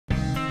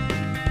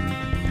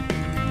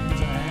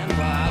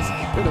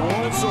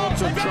all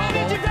sorts of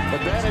trouble.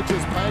 Advantage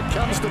is paid,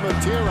 comes to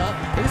Matera.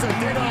 He's a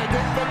dead-eye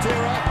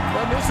Matera,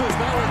 and this is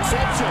no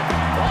exception.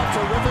 Oh,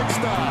 terrific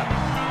start.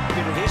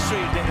 Bit of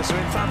history, Dennis are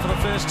in front for the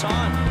first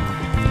time.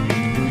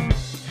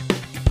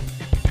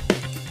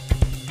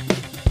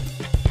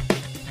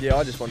 Yeah,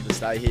 I just wanted to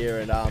stay here,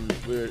 and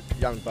we're a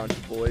young bunch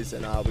of boys,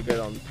 and we get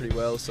on pretty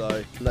well.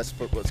 So that's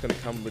what's going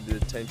to come with the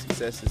team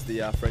success is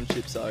the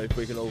friendship. So if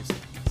we can all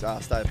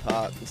stay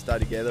apart and stay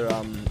together,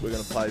 we're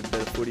going to play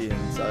better footy.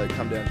 And so it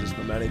come down to just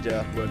my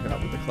manager working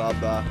up with the club.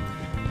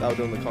 They were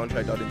doing the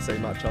contract. I didn't see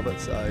much of it,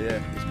 so yeah,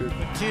 it was good.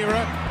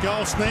 Matera,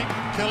 goal sneak,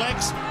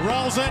 collects,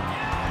 rolls it,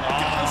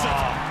 goes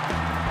it.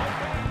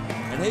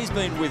 And he's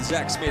been with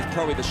Zach Smith,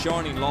 probably the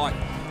shining light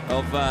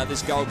of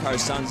this Gold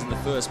Coast Suns in the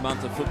first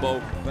month of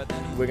football. But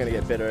we're going to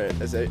get better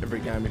as every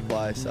game we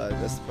play, so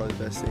that's probably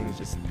the best thing, is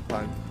just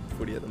playing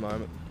footy at the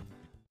moment.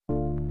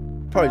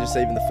 Probably just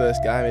even the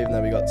first game, even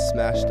though we got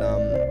smashed,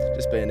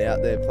 just being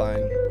out there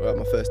playing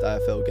my first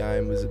AFL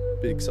game was a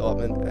big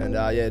excitement, and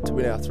yeah, to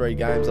win our 3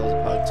 games, I was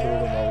a part of 2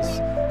 of them.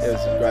 It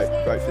was a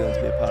great feeling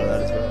to be a part of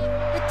that as well.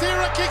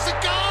 Matera kicks a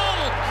goal!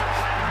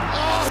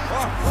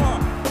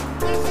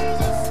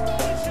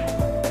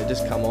 It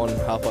just come on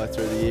halfway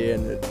through the year,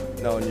 and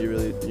no one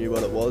really knew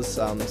what it was,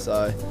 so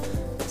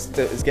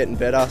it's getting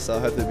better, so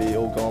hopefully it'll be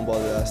all gone by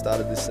the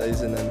start of this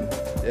season, and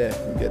yeah,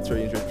 we'll get through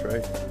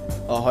injury-free.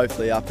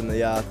 Hopefully up in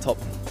the top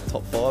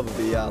 5 would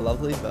be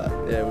lovely, but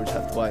yeah, we'll just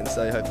have to wait and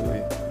see.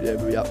 Hopefully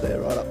we'll be up there,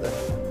 right up there.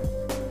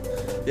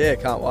 Yeah,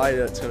 can't wait.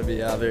 It's going to be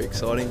very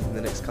exciting in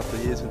the next couple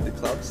of years with the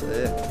club, so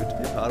yeah, good to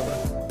be a part of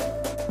it.